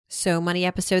So Money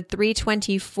episode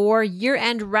 324,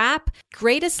 year-end wrap,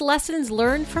 greatest lessons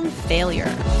learned from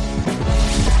failure.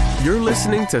 You're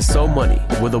listening to So Money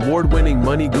with award-winning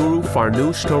money guru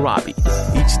Farnoosh Torabi.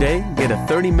 Each day, get a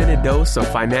 30-minute dose of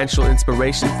financial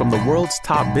inspiration from the world's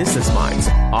top business minds,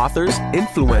 authors,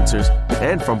 influencers,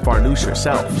 and from Farnoosh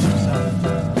herself.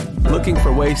 Looking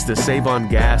for ways to save on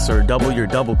gas or double your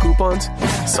double coupons?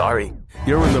 Sorry,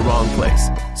 you're in the wrong place.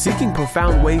 Seeking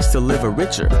profound ways to live a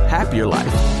richer, happier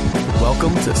life.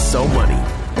 Welcome to So Money.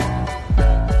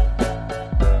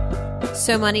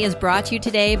 So Money is brought to you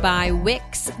today by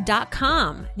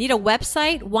Wix.com. Need a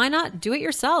website? Why not do it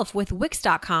yourself with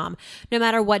Wix.com? No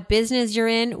matter what business you're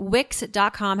in,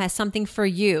 Wix.com has something for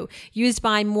you. Used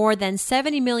by more than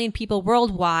 70 million people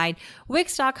worldwide,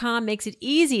 Wix.com makes it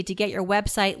easy to get your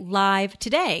website live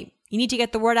today. You need to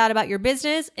get the word out about your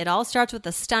business? It all starts with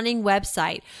a stunning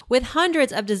website. With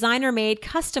hundreds of designer-made,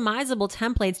 customizable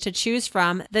templates to choose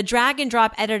from, the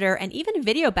drag-and-drop editor, and even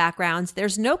video backgrounds,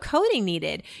 there's no coding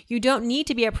needed. You don't need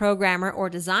to be a programmer or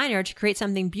designer to create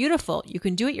something beautiful. You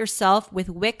can do it yourself with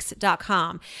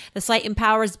Wix.com. The site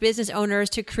empowers business owners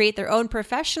to create their own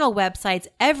professional websites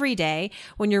every day.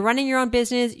 When you're running your own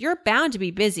business, you're bound to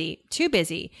be busy. Too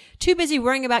busy. Too busy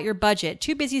worrying about your budget.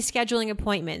 Too busy scheduling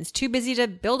appointments. Too busy to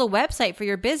build a website for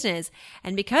your business.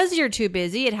 And because you're too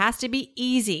busy, it has to be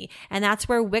easy. And that's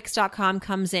where Wix.com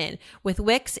comes in. With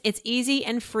Wix, it's easy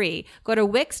and free. Go to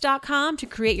Wix.com to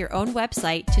create your own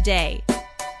website today.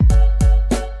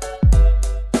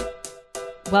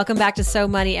 Welcome back to So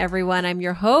Money, everyone. I'm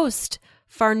your host,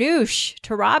 Farnoosh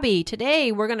Torabi.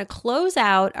 Today, we're going to close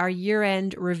out our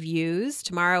year-end reviews.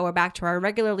 Tomorrow, we're back to our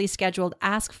regularly scheduled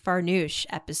Ask Farnoosh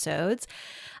episodes.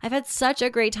 I've had such a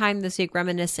great time this week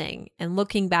reminiscing and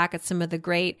looking back at some of the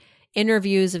great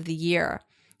interviews of the year.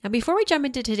 Now, before we jump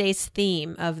into today's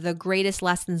theme of the greatest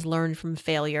lessons learned from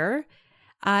failure,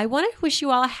 I want to wish you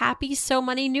all a happy So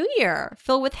Money New Year,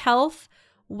 filled with health,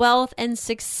 wealth, and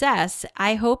success.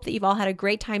 I hope that you've all had a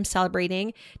great time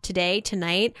celebrating today,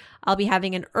 tonight. I'll be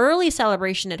having an early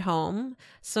celebration at home.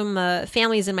 Some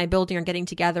families in my building are getting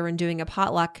together and doing a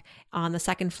potluck on the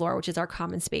second floor, which is our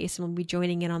common space, and we'll be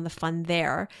joining in on the fun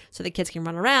there. So the kids can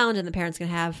run around and the parents can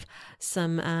have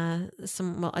some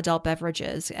adult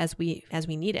beverages as we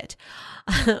need it.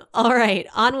 All right,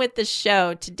 on with the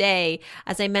show today.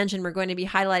 As I mentioned, we're going to be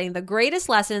highlighting the greatest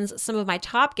lessons some of my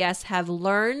top guests have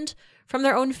learned from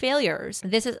their own failures.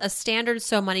 This is a standard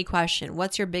So Money question.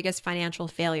 What's your biggest financial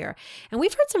failure? And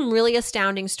we've heard some really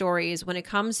astounding stories when it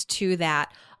comes to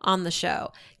that on the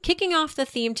show. Kicking off the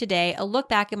theme today, a look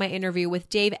back at my interview with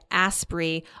Dave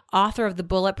Asprey, author of The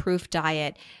Bulletproof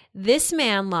Diet. This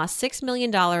man lost $6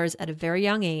 million at a very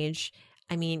young age.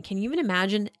 I mean, can you even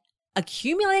imagine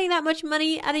accumulating that much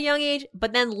money at a young age,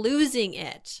 but then losing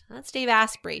it? That's Dave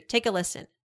Asprey. Take a listen.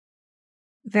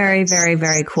 Very, very,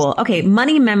 very cool. Okay,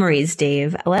 money memories,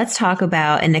 Dave. Let's talk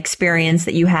about an experience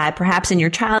that you had perhaps in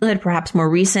your childhood, perhaps more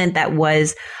recent, that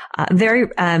was very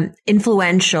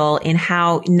influential in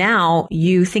how now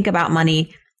you think about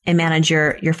money and manage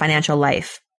your financial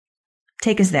life.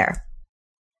 Take us there.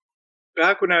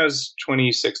 Back when I was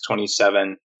 26,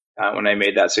 27, when I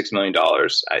made that $6 million,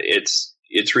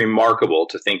 it's remarkable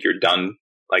to think you're done.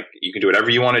 Like you can do whatever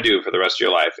you want to do for the rest of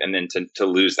your life, and then to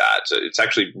lose that. So it's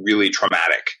actually really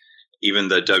traumatic. Even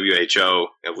the WHO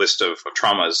list of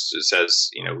traumas says,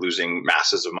 losing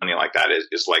masses of money like that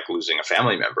is like losing a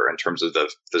family member in terms of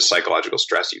the psychological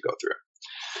stress you go through.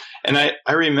 And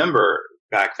I remember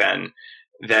back then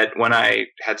that when I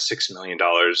had $6 million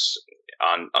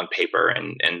on paper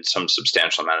and some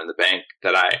substantial amount in the bank,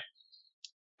 that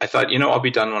I thought, I'll be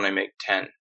done when I make 10.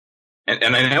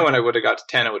 And I know when I would have got to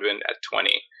 10, I would have been at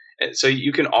 20. And so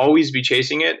you can always be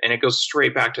chasing it, and it goes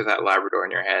straight back to that Labrador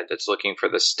in your head that's looking for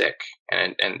the stick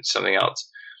and something else.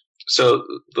 So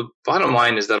the bottom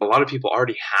line is that a lot of people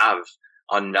already have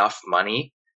enough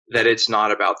money that it's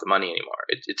not about the money anymore.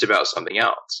 It's about something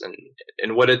else.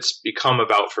 And what it's become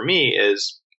about for me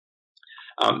is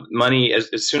money,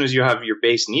 as soon as you have your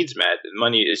base needs met,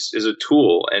 money is a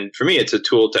tool. And for me, it's a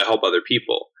tool to help other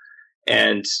people.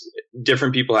 And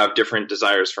different people have different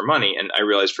desires for money. And I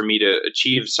realized for me to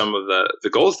achieve some of the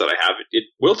goals that I have, it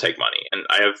will take money. And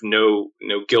I have no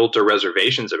guilt or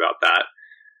reservations about that.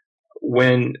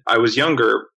 When I was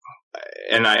younger,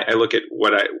 and I look at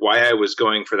why I was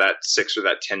going for that 6 or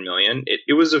that 10 million,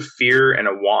 it was a fear and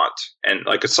a want and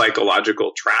like a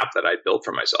psychological trap that I built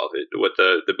for myself, what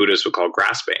the Buddhists would call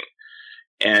grasping.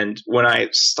 And when I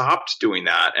stopped doing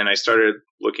that and I started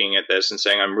looking at this and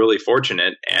saying, I'm really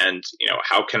fortunate and,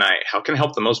 how can I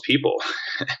help the most people?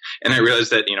 And I realized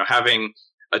that, having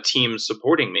a team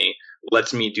supporting me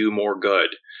lets me do more good.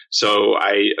 So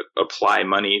I apply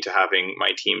money to having my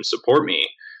team support me.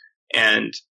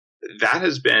 And that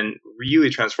has been really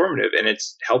transformative, and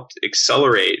it's helped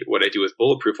accelerate what I do with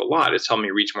Bulletproof a lot. It's helped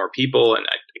me reach more people, and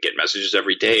I get messages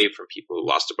every day from people who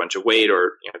lost a bunch of weight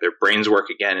or their brains work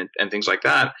again and things like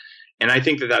that. And I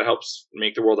think that helps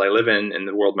make the world I live in and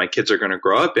the world my kids are going to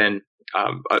grow up in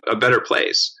a better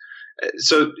place.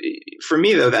 So for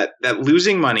me, though, that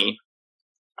losing money,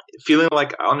 feeling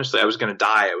like, honestly, I was going to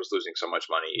die, I was losing so much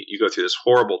money. You go through this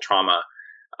horrible trauma.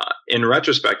 In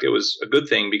retrospect, it was a good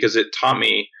thing because it taught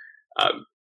me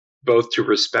both to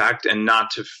respect and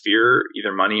not to fear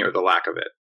either money or the lack of it.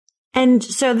 And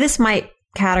so this might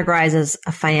categorize as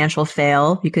a financial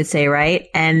fail, you could say, right?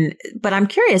 But I'm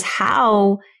curious,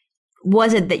 how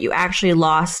was it that you actually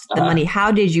lost the money?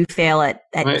 How did you fail at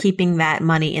keeping that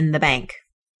money in the bank?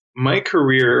 My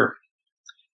career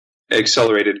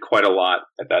accelerated quite a lot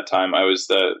at that time. I was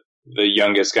the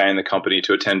youngest guy in the company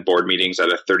to attend board meetings at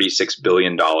a $36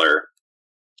 billion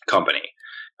company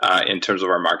in terms of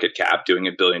our market cap, doing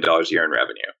 $1 billion a year in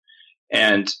revenue.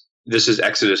 And this is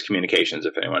Exodus Communications,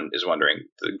 if anyone is wondering.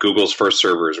 Google's first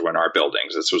servers were in our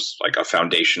buildings. This was like a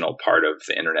foundational part of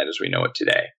the internet as we know it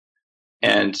today.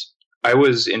 And I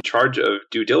was in charge of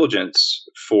due diligence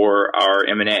for our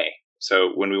M&A.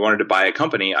 So when we wanted to buy a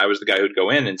company, I was the guy who'd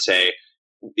go in and say,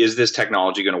 is this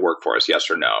technology going to work for us? Yes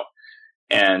or no?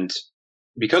 And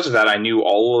because of that, I knew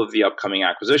all of the upcoming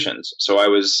acquisitions. So I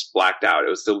was blacked out. It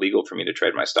was illegal for me to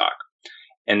trade my stock.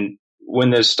 And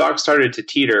when the stock started to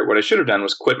teeter, what I should have done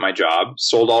was quit my job,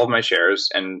 sold all of my shares,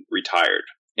 and retired.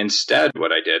 Instead,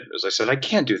 what I did was I said, I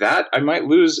can't do that. I might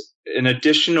lose an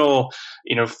additional,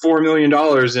 $4 million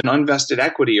in unvested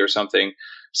equity or something.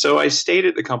 So I stayed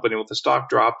at the company while the stock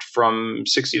dropped from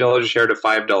 $60 a share to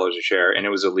 $5 a share, and it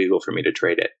was illegal for me to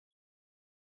trade it.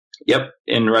 Yep.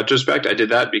 In retrospect, I did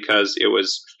that because it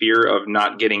was fear of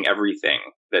not getting everything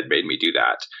that made me do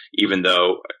that. Even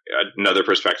though another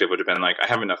perspective would have been like, I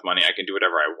have enough money, I can do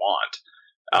whatever I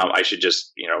want. I should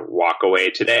just, walk away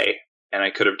today. And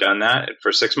I could have done that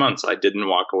for 6 months. I didn't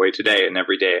walk away today. And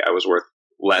every day I was worth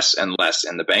less and less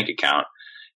in the bank account.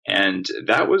 And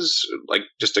that was like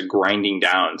just a grinding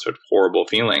down sort of horrible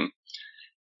feeling.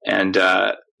 And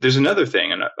there's another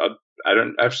thing, and I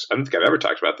don't think I've ever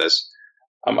talked about this.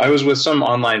 I was with some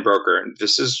online broker, and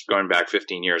this is going back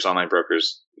 15 years. Online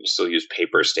brokers still use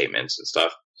paper statements and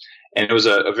stuff. And it was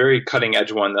a very cutting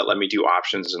edge one that let me do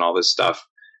options and all this stuff.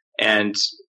 And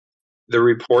the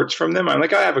reports from them, I'm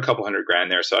like, I have a couple $100,000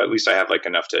 there, so at least I have like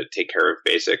enough to take care of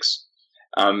basics.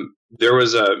 There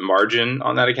was a margin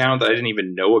on that account that I didn't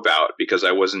even know about because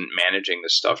I wasn't managing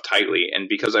this stuff tightly. And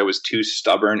because I was too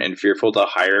stubborn and fearful to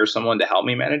hire someone to help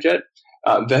me manage it,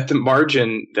 that the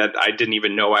margin that I didn't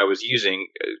even know I was using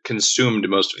consumed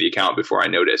most of the account before I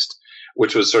noticed,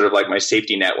 which was sort of like my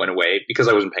safety net went away because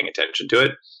I wasn't paying attention to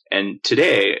it. And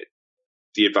today,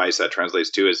 the advice that translates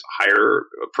to is hire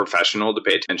a professional to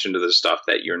pay attention to the stuff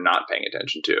that you're not paying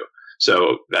attention to.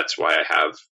 So that's why I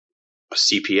have a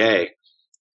CPA.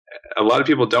 A lot of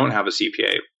people don't have a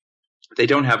CPA. They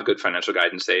don't have good financial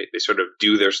guidance. They sort of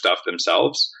do their stuff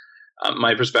themselves.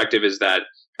 My perspective is that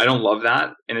I don't love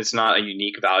that, and it's not a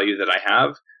unique value that I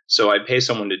have. So I pay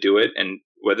someone to do it, and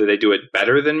whether they do it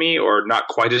better than me or not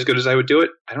quite as good as I would do it,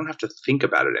 I don't have to think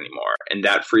about it anymore. And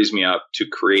that frees me up to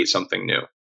create something new.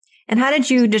 And how did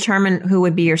you determine who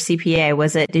would be your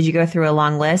CPA? Did you go through a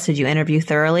long list? Did you interview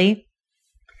thoroughly?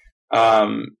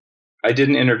 I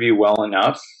didn't interview well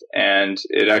enough, and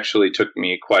it actually took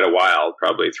me quite a while,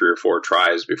 probably 3 or 4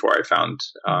 tries before I found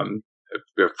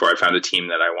a team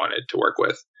that I wanted to work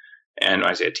with. And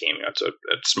when I say a team, it's a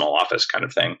small office kind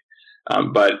of thing.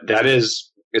 But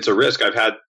it's a risk. I've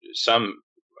had some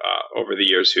over the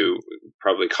years who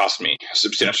probably cost me a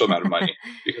substantial amount of money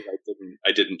because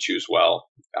I didn't choose well.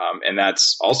 And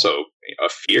that's also a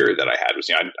fear that I had was,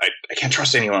 I can't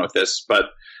trust anyone with this. But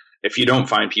if you don't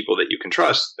find people that you can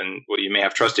trust, then you may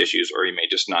have trust issues, or you may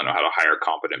just not know how to hire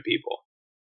competent people.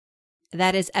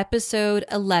 That is episode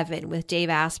 11 with Dave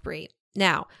Asprey.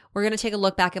 Now, we're going to take a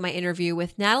look back at my interview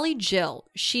with Natalie Jill.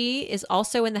 She is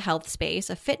also in the health space,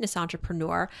 a fitness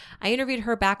entrepreneur. I interviewed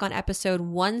her back on episode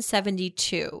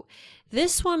 172.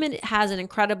 This woman has an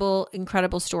incredible,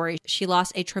 incredible story. She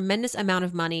lost a tremendous amount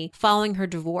of money following her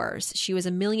divorce. She was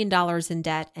 $1 million in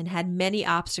debt and had many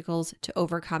obstacles to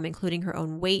overcome, including her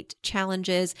own weight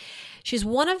challenges. She's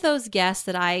one of those guests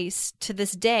that I, to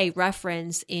this day,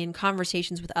 reference in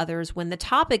conversations with others when the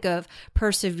topic of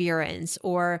perseverance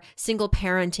or single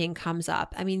parenting comes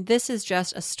up. I mean, this is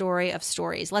just a story of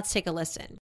stories. Let's take a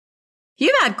listen.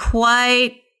 You've had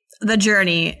quite the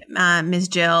journey, Ms.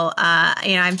 Jill.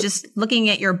 I'm just looking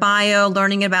at your bio,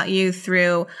 learning about you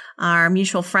through our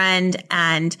mutual friend.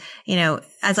 And,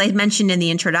 as I mentioned in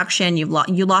the introduction, you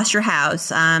lost your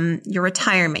house, your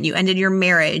retirement, you ended your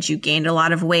marriage, you gained a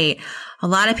lot of weight. A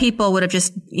lot of people would have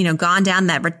just, gone down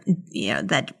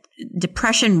that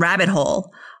depression rabbit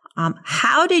hole.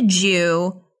 How did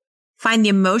you find the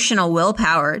emotional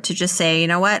willpower to just say, you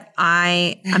know what,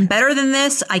 I'm better than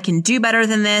this. I can do better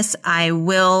than this. I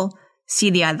will see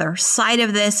the other side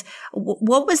of this.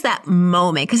 What was that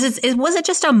moment? Because was it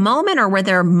just a moment, or were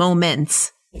there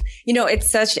moments?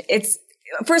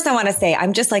 First, I want to say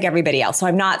I'm just like everybody else. So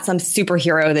I'm not some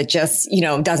superhero that just,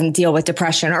 doesn't deal with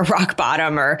depression or rock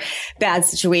bottom or bad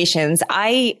situations.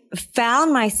 I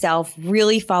found myself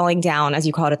really falling down, as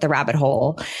you called it, the rabbit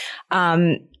hole.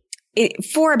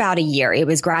 For about a year, it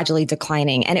was gradually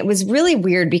declining. And it was really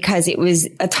weird because it was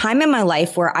a time in my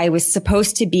life where I was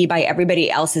supposed to be, by everybody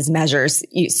else's measures,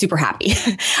 super happy.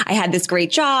 I had this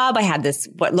great job. I had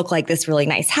what looked like this really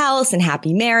nice house and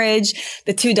happy marriage,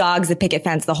 the 2 dogs, the picket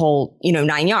fence, the whole,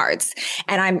 9 yards.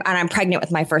 And I'm pregnant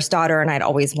with my first daughter, and I'd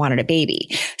always wanted a baby.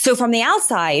 So from the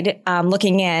outside,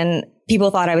 looking in, people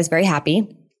thought I was very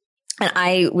happy. And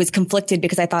I was conflicted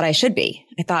because I thought I should be.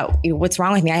 I thought, what's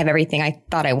wrong with me? I have everything I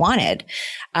thought I wanted.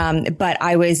 But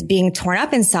I was being torn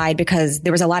up inside because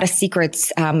there was a lot of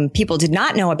secrets people did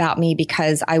not know about me,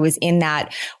 because I was in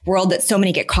that world that so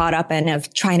many get caught up in,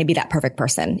 of trying to be that perfect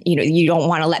person. You don't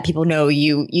want to let people know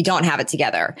you don't have it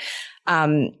together.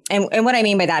 And what I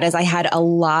mean by that is I had a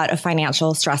lot of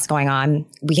financial stress going on.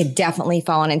 We had definitely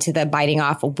fallen into the biting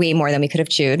off way more than we could have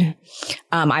chewed.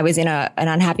 I was in an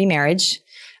unhappy marriage.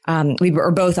 We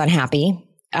were both unhappy,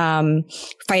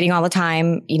 fighting all the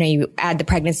time. You add the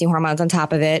pregnancy hormones on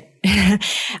top of it.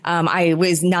 I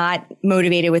was not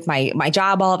motivated with my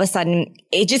job all of a sudden.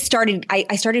 It just started,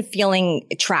 I started feeling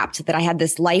trapped, that I had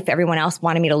this life everyone else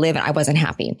wanted me to live and I wasn't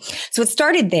happy. So it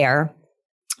started there.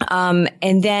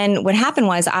 And then what happened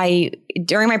was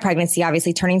during my pregnancy,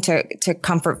 obviously turning to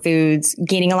comfort foods,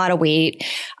 gaining a lot of weight,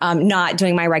 not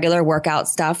doing my regular workout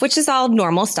stuff, which is all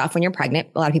normal stuff when you're pregnant.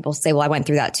 A lot of people say, well, I went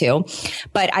through that too.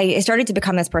 But I started to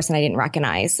become this person I didn't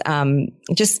recognize.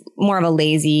 Just more of a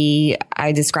lazy,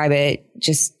 I describe it,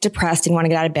 just depressed, didn't want to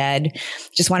get out of bed,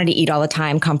 just wanted to eat all the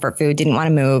time, comfort food, didn't want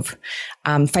to move,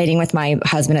 fighting with my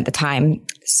husband at the time.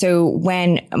 So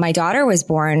when my daughter was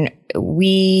born,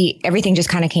 everything just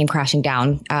kind of came crashing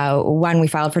down. One, we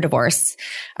filed for divorce.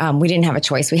 We didn't have a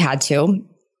choice. We had to.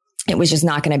 It was just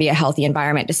not going to be a healthy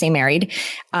environment to stay married,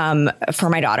 for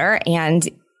my daughter. And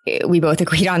we both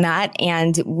agreed on that.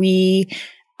 And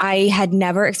I had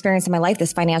never experienced in my life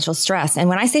this financial stress. And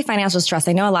when I say financial stress,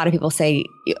 I know a lot of people say,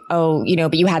 oh,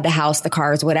 but you had the house, the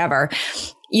cars, whatever.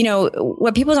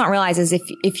 What people don't realize is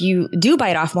if you do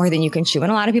bite off more than you can chew,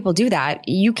 and a lot of people do that,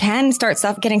 you can start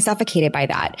getting suffocated by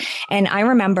that. And I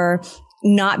remember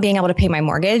not being able to pay my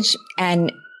mortgage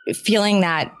and feeling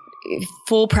that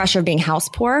full pressure of being house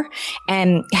poor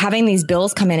and having these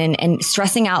bills come in and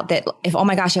stressing out that oh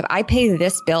my gosh, if I pay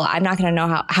this bill, I'm not going to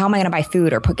know how am I going to buy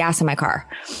food or put gas in my car?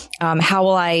 How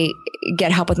will I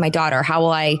get help with my daughter? How will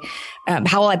I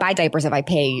buy diapers if I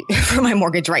pay for my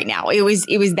mortgage right now? It was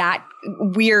that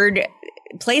weird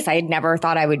place I had never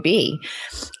thought I would be.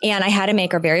 And I had to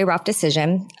make a very rough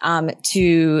decision,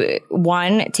 to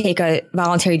take a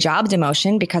voluntary job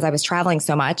demotion because I was traveling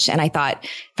so much. And I thought, if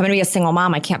I'm going to be a single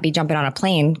mom, I can't be jumping on a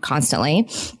plane constantly.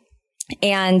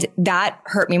 And that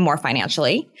hurt me more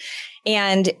financially.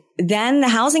 And then the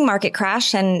housing market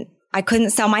crashed and I couldn't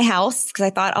sell my house because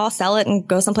I thought I'll sell it and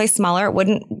go someplace smaller.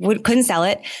 Couldn't sell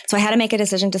it. So I had to make a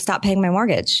decision to stop paying my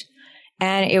mortgage.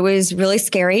 And it was really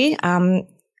scary.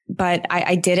 But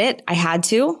I did it. I had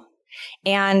to.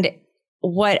 And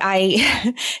what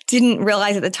I didn't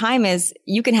realize at the time is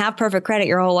you can have perfect credit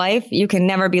your whole life. You can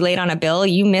never be late on a bill.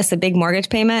 You miss a big mortgage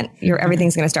payment,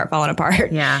 everything's going to start falling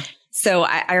apart. Yeah. So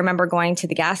I remember going to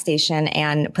the gas station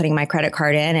and putting my credit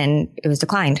card in and it was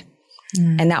declined.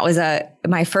 And that was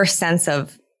my first sense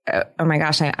of, oh my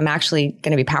gosh, I'm actually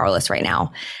going to be powerless right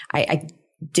now. I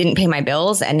didn't pay my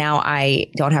bills and now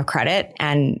I don't have credit.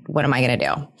 And what am I going to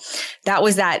do? That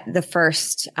was the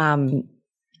first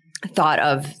thought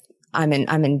of I'm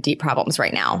in deep problems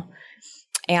right now.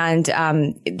 And you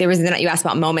asked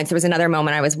about moments. There was another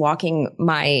moment I was walking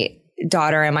my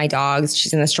daughter and my dogs.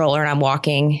 She's in the stroller and I'm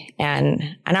walking and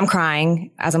I'm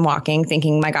crying as I'm walking,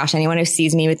 thinking, my gosh, anyone who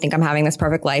sees me would think I'm having this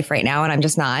perfect life right now. And I'm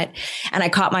just not. And I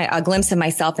caught a glimpse of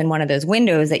myself in one of those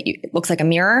windows it looks like a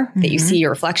mirror that you see your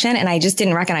reflection. And I just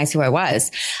didn't recognize who I was.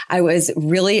 I was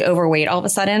really overweight all of a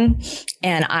sudden.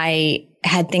 And I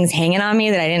had things hanging on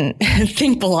me that I didn't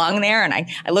think belonged there. And I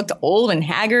looked old and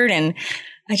haggard, and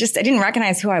I didn't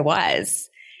recognize who I was.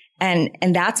 And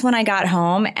that's when I got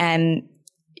home and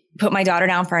put my daughter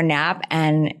down for a nap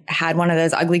and had one of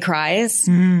those ugly cries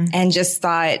and just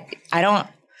thought, I don't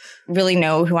really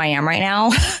know who I am right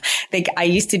now. Like, I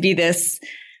used to be this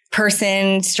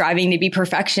person striving to be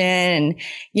perfection. And,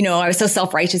 I was so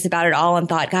self-righteous about it all and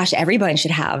thought, gosh, everybody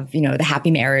should have, the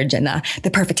happy marriage and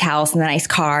the perfect house and the nice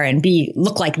car and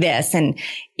look like this. And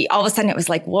all of a sudden it was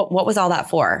like, what was all that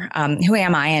for? Who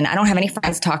am I? And I don't have any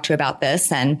friends to talk to about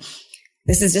this. And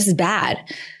this is just bad.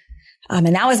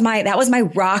 And that was my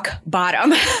rock bottom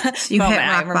moment.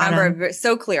 I remember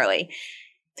so clearly.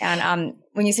 And,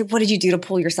 when you said, what did you do to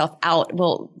pull yourself out?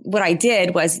 Well, what I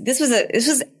did was,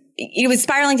 it was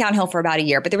spiraling downhill for about a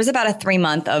year, but there was about a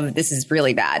 3-month of this is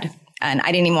really bad. And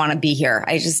I didn't even want to be here.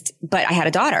 But I had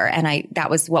a daughter, and that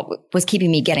was what was keeping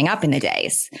me getting up in the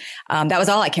days. That was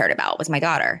all I cared about, was my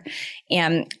daughter.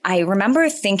 And I remember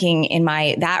thinking in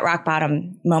that rock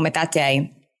bottom moment that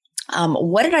day,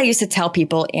 what did I used to tell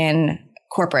people in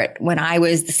corporate when I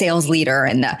was the sales leader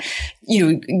and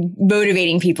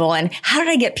motivating people? And how did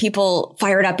I get people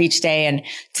fired up each day and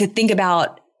to think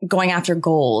about going after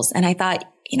goals? And I thought,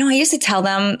 I used to tell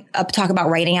them, talk about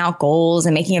writing out goals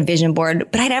and making a vision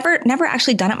board, but I'd never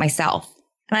actually done it myself.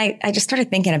 And I just started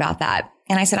thinking about that.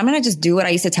 And I said, I'm going to just do what I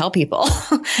used to tell people.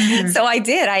 Mm-hmm. So I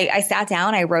did. I sat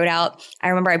down, I wrote out, I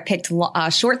remember I picked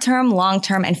short-term,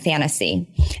 long-term, and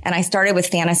fantasy. And I started with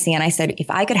fantasy, and I said, if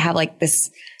I could have like this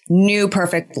new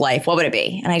perfect life, what would it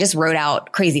be? And I just wrote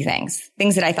out crazy things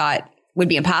that I thought would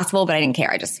be impossible, but I didn't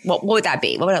care. What would that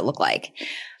be? What would it look like?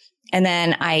 And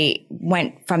then I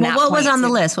went from that. What was on the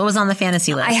list? What was on the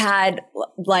fantasy list? I had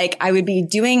I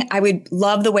would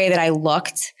love the way that I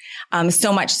looked,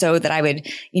 so much so that I would,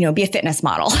 be a fitness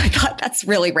model. I thought that's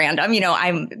really random.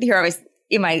 I was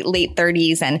in my late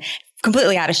 30s and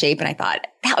completely out of shape. And I thought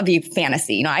that would be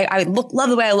fantasy. I would love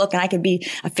the way I look, and I could be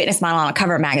a fitness model on a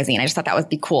cover of a magazine. I just thought that would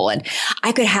be cool. And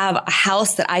I could have a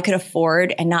house that I could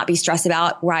afford and not be stressed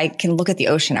about, where I can look at the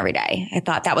ocean every day. I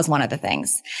thought that was one of the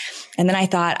things. And then I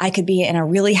thought I could be in a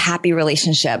really happy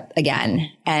relationship again.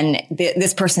 And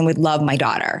this person would love my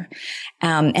daughter.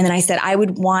 And then I said, I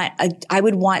would want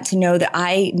to know that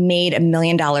I made $1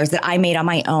 million that I made on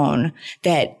my own,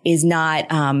 that is not,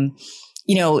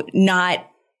 not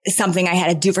something I had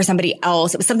to do for somebody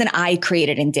else. It was something I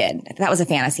created and did. That was a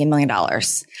fantasy, $1 million,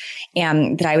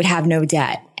 and that I would have no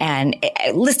debt, and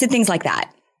I listed things like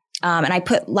that. And I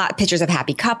put pictures of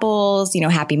happy couples,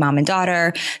 happy mom and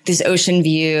daughter, this ocean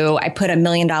view. I put $1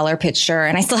 million picture,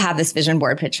 and I still have this vision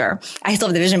board picture. I still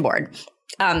have the vision board.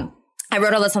 I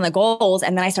wrote all this on the goals,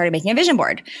 and then I started making a vision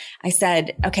board. I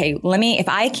said, okay,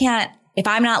 if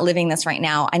I'm not living this right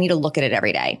now, I need to look at it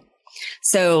every day.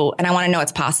 So, and I want to know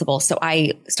it's possible. So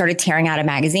I started tearing out of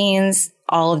magazines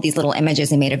all of these little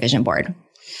images and made a vision board.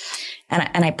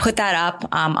 And I put that up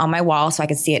on my wall so I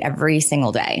could see it every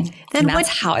single day. And that's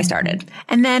how I started.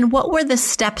 And then what were the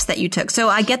steps that you took? So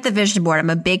I get the vision board. I'm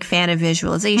a big fan of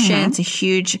visualization. Mm-hmm. It's a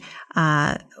huge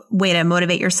way to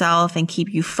motivate yourself and keep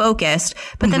you focused.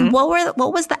 But mm-hmm. then what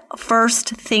was the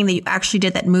first thing that you actually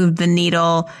did that moved the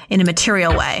needle in a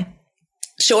material way?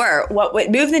 Sure. What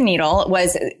moved the needle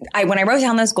was when I wrote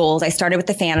down those goals, I started with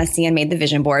the fantasy and made the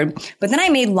vision board, but then I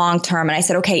made long term, and I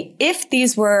said, okay, if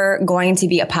these were going to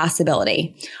be a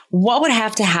possibility, what would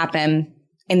have to happen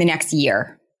in the next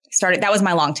year? That was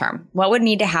my long term. What would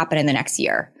need to happen in the next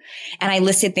year? And I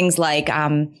listed things like,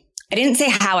 I didn't say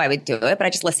how I would do it, but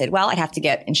I just listed, I'd have to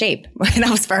get in shape.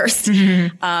 That was first.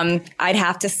 Mm-hmm. I'd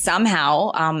have to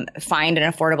somehow, find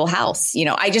an affordable house.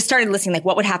 I just started listing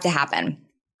what would have to happen.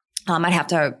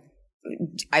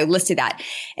 I listed that.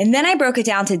 And then I broke it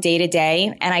down to day to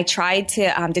day, and I tried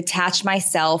to detach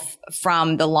myself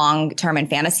from the long term and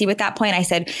fantasy with that point. I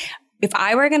said, if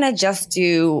I were going to just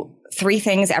do 3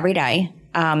 things every day,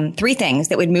 3 things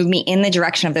that would move me in the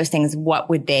direction of those things, what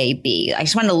would they be? I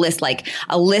just wanted to list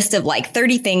a list of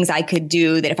 30 things I could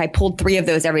do that if I pulled 3 of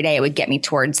those every day, it would get me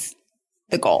towards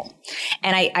the goal.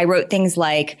 And I wrote things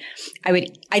like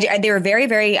they were very,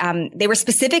 very, they were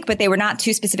specific, but they were not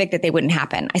too specific that they wouldn't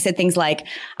happen. I said things like,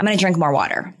 I'm going to drink more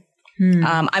water.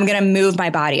 I'm going to move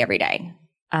my body every day.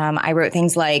 I wrote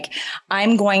things like, I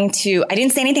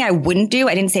didn't say anything I wouldn't do.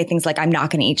 I didn't say things like, I'm not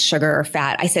going to eat sugar or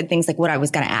fat. I said things like what I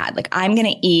was going to add. I'm going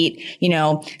to eat,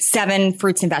 7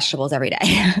 fruits and vegetables every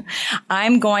day.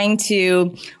 I'm going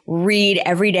to read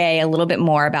every day a little bit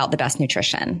more about the best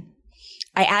nutrition.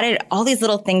 I added all these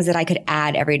little things that I could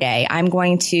add every day. I'm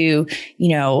going to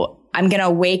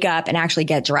wake up and actually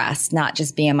get dressed, not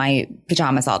just be in my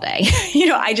pajamas all day.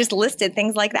 I just listed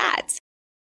things like that.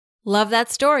 Love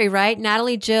that story, right?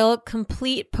 Natalie Jill,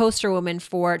 complete poster woman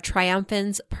for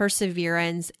triumphance,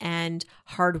 perseverance, and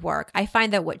hard work. I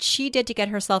find that what she did to get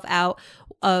herself out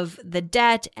of the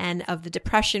debt and of the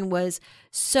depression was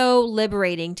so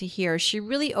liberating to hear. She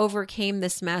really overcame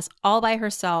this mess all by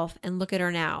herself, and look at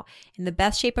her now, in the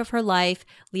best shape of her life,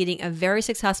 leading a very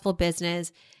successful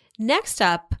business. Next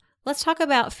up, let's talk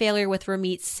about failure with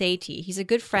Ramit Sethi. He's a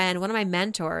good friend, one of my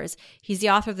mentors. He's the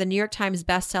author of the New York Times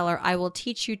bestseller, I Will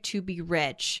Teach You to Be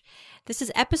Rich. This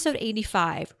is episode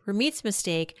 85, Ramit's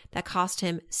mistake that cost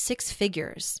him 6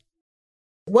 figures.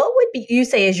 What would you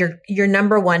say is your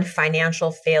number one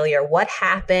financial failure? What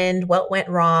happened? What went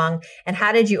wrong? And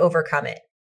how did you overcome it?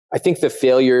 I think the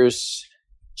failures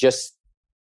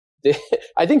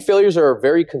I think failures are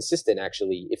very consistent,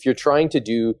 actually. If you're trying to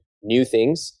do new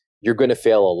things, you're going to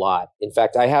fail a lot. In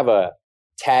fact, I have a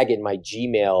tag in my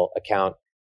Gmail account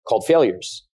called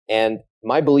failures. And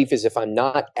my belief is if I'm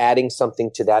not adding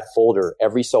something to that folder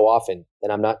every so often,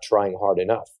 then I'm not trying hard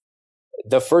enough.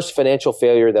 The first financial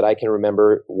failure that I can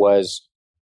remember was,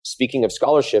 speaking of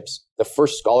scholarships, the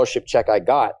first scholarship check I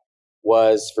got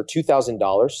was for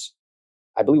 $2,000.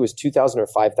 I believe it was $2,000 or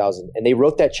 $5,000. And they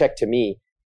wrote that check to me,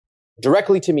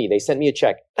 directly to me. They sent me a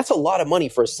check. That's a lot of money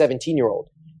for a 17-year-old.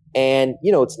 And,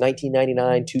 it's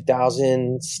 1999,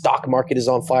 2000, stock market is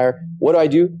on fire.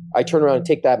 What do? I turn around and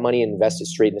take that money and invest it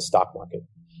straight in the stock market.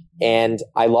 And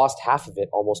I lost half of it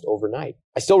almost overnight.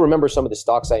 I still remember some of the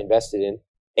stocks I invested in.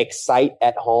 Excite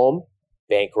at Home,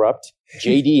 bankrupt.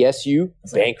 JDSU,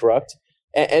 bankrupt.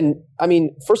 And I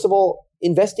mean, first of all,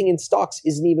 investing in stocks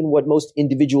isn't even what most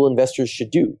individual investors should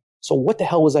do. So what the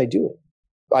hell was I doing?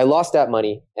 I lost that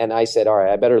money and I said, all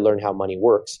right, I better learn how money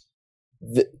works.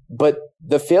 But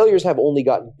the failures have only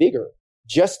gotten bigger.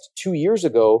 Just 2 years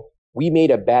ago, we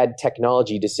made a bad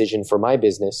technology decision for my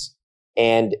business,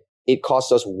 and it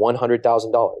cost us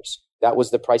 $100,000. That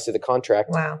was the price of the contract.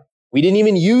 Wow. We didn't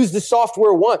even use the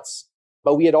software once,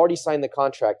 but we had already signed the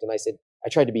contract. And I said, I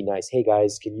tried to be nice. Hey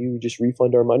guys, can you just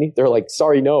refund our money? They're like,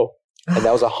 sorry, no. And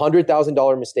that was a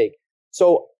 $100,000 mistake.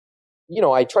 So,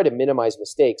 I try to minimize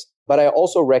mistakes, but I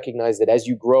also recognize that as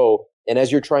you grow and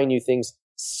as you're trying new things,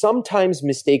 sometimes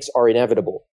mistakes are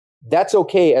inevitable. That's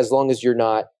okay as long as you're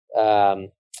not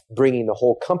bringing the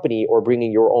whole company or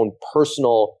bringing your own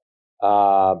personal,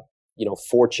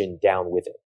 fortune down with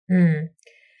it. Mm.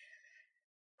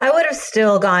 I would have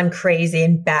still gone crazy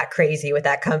and bat crazy with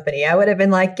that company. I would have been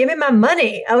like, give me my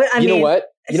money. I mean, know what?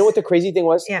 You know what the crazy thing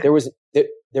was? Yeah.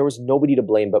 There was nobody to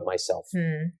blame but myself.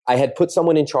 I had put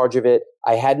someone in charge of it.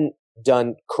 I hadn't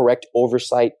done correct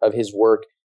oversight of his work.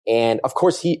 And of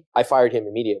course, I fired him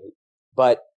immediately,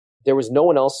 but there was no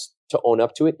one else to own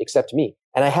up to it except me.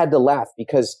 And I had to laugh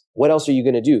because what else are you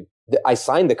going to do? I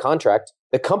signed the contract.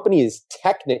 The company is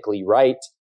technically right.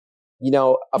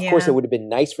 Of course, it would have been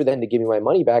nice for them to give me my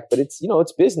money back, but it's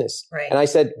business. Right. And I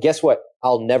said, guess what?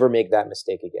 I'll never make that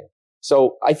mistake again.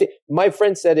 So I think my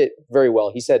friend said it very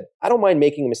well. He said, I don't mind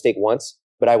making a mistake once,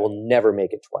 but I will never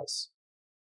make it twice.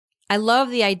 I love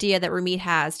the idea that Ramit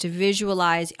has to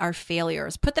visualize our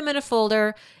failures, put them in a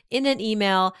folder, in an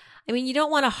email. I mean, you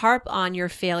don't want to harp on your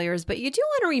failures, but you do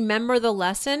want to remember the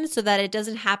lesson so that it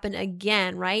doesn't happen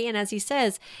again, right? And as he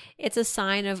says, it's a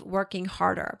sign of working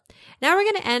harder. Now we're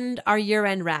going to end our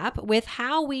year-end wrap with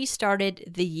how we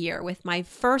started the year with my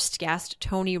first guest,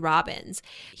 Tony Robbins.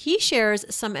 He shares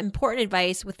some important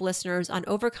advice with listeners on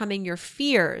overcoming your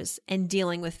fears and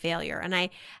dealing with failure. And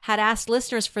I had asked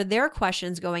listeners for their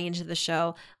questions going into the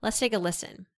show. Let's take a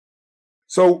listen.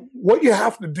 So what you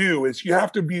have to do is you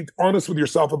have to be honest with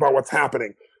yourself about what's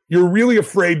happening. You're really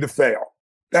afraid to fail.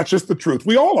 That's just the truth.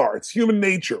 We all are. It's human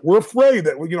nature. We're afraid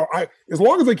that, as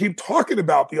long as I keep talking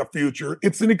about the future,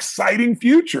 it's an exciting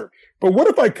future. But what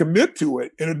if I commit to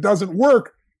it and it doesn't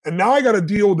work? And now I got to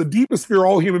deal with the deepest fear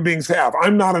all human beings have.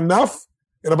 I'm not enough.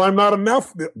 And if I'm not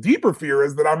enough, the deeper fear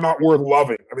is that I'm not worth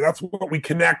loving. I mean, that's what we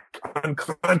connect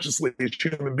unconsciously as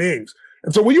human beings.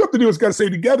 And so what you have to do is got to say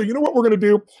together, you know what we're going to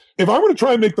do? If I'm going to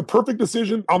try and make the perfect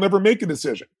decision, I'll never make a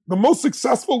decision. The most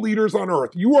successful leaders on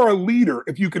earth, you are a leader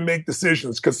if you can make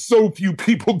decisions, because so few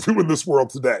people do in this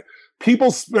world today. People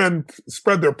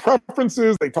spread their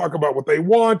preferences. They talk about what they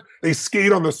want. They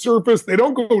skate on the surface. They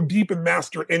don't go deep and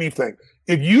master anything.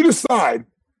 If you decide,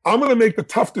 I'm going to make the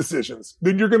tough decisions,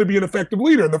 then you're going to be an effective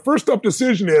leader. And the first tough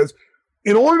decision is,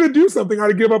 in order to do something, I got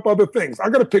to give up other things. I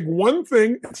got to pick one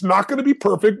thing. It's not going to be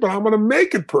perfect, but I'm going to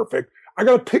make it perfect. I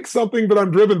got to pick something that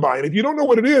I'm driven by. And if you don't know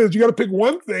what it is, you got to pick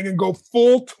one thing and go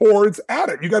full towards at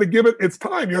it. You got to give it its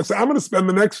time. You got to say, I'm going to spend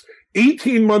the next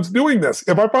 18 months doing this.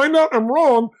 If I find out I'm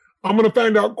wrong, I'm going to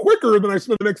find out quicker than I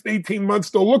spend the next 18 months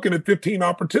still looking at 15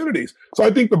 opportunities. So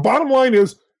I think the bottom line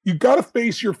is You got to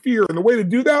face your fear. And the way to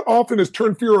do that often is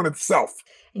turn fear on itself.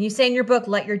 And you say in your book,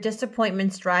 let your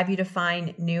disappointments drive you to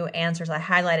find new answers. I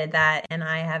highlighted that and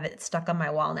I have it stuck on my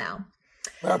wall now.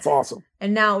 That's awesome.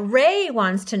 And now Ray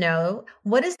wants to know,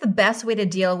 what is the best way to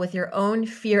deal with your own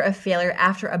fear of failure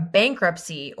after a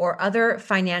bankruptcy or other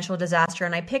financial disaster?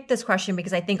 And I picked this question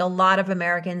because I think a lot of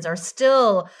Americans are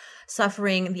still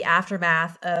suffering the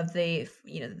aftermath of the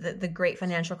great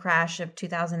financial crash of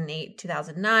 2008,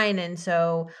 2009. And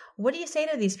so what do you say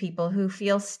to these people who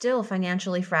feel still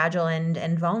financially fragile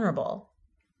and vulnerable?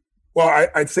 Well,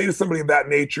 I'd say to somebody of that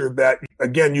nature that,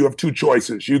 again, you have two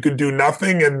choices. You can do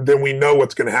nothing, and then we know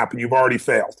what's going to happen. You've already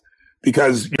failed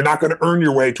because you're not going to earn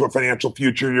your way to a financial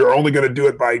future. You're only going to do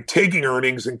it by taking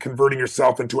earnings and converting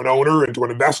yourself into an owner, into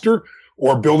an investor,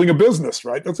 or building a business,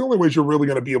 right? That's the only ways you're really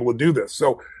going to be able to do this.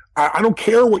 So I don't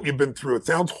care what you've been through. It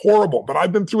sounds horrible, but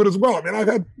I've been through it as well. I mean, I've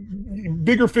had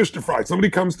bigger fish to fry. Somebody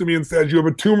comes to me and says, you have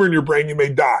a tumor in your brain, you may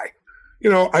die. You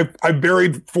know, I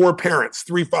buried 4 parents,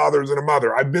 3 fathers and a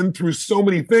mother. I've been through so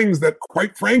many things that,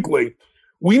 quite frankly,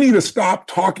 we need to stop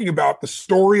talking about the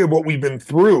story of what we've been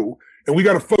through, and we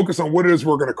got to focus on what it is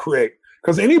we're going to create.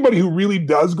 Because anybody who really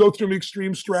does go through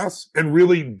extreme stress and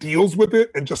really deals with it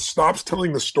and just stops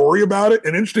telling the story about it,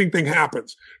 an interesting thing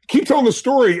happens. Keep telling the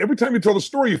story. Every time you tell the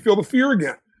story, you feel the fear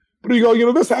again. But you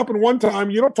go, this happened one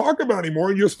time, you don't talk about it anymore,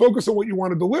 and you just focus on what you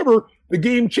want to deliver, the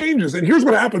game changes. And here's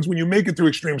what happens when you make it through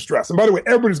extreme stress. And by the way,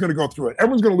 everybody's going to go through it.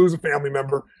 Everyone's going to lose a family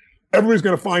member. Everybody's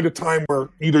going to find a time where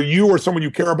either you or someone you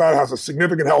care about has a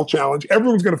significant health challenge.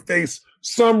 Everyone's going to face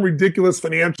some ridiculous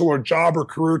financial or job or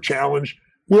career challenge.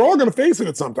 We're all going to face it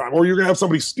at some time. Or you're going to have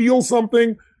somebody steal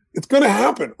something. It's going to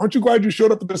happen. Aren't you glad you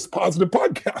showed up at this positive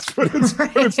podcast? But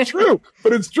it's true.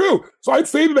 But it's true. So I'd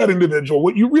say to that individual,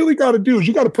 what you really got to do is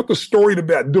you got to put the story to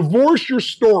bed. Divorce your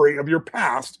story of your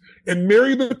past and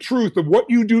marry the truth of what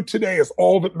you do today is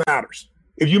all that matters.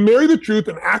 If you marry the truth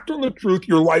and act on the truth,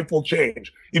 your life will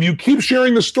change. If you keep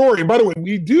sharing the story, and by the way,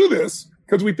 we do this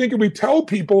because we think if we tell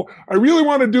people, I really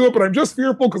want to do it, but I'm just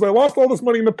fearful because I lost all this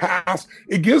money in the past,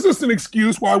 it gives us an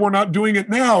excuse why we're not doing it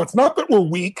now. It's not that we're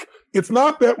weak. It's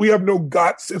not that we have no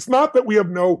guts. It's not that we have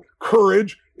no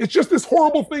courage. It's just this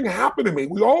horrible thing happened to me.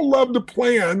 We all love to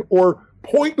plan or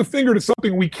point the finger to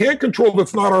something we can't control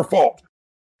that's not our fault.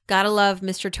 Gotta love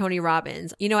Mr. Tony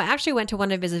Robbins. I actually went to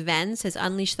one of his events, his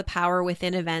Unleash the Power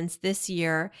Within events this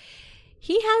year.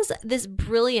 He has this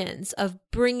brilliance of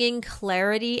bringing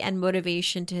clarity and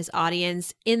motivation to his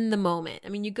audience in the moment. I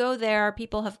mean, you go there,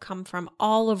 people have come from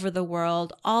all over the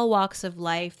world, all walks of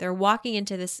life. They're walking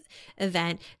into this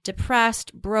event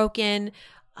depressed, broken,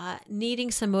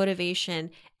 needing some motivation,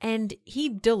 and he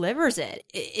delivers it.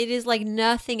 It is like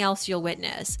nothing else you'll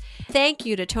witness. Thank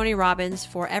you to Tony Robbins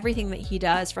for everything that he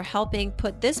does, for helping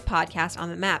put this podcast on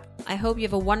the map. I hope you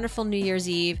have a wonderful New Year's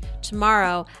Eve.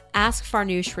 Tomorrow, Ask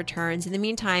Farnoosh returns. In the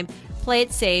meantime, play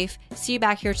it safe. See you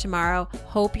back here tomorrow.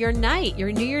 Hope your night,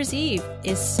 your New Year's Eve,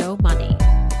 is so money.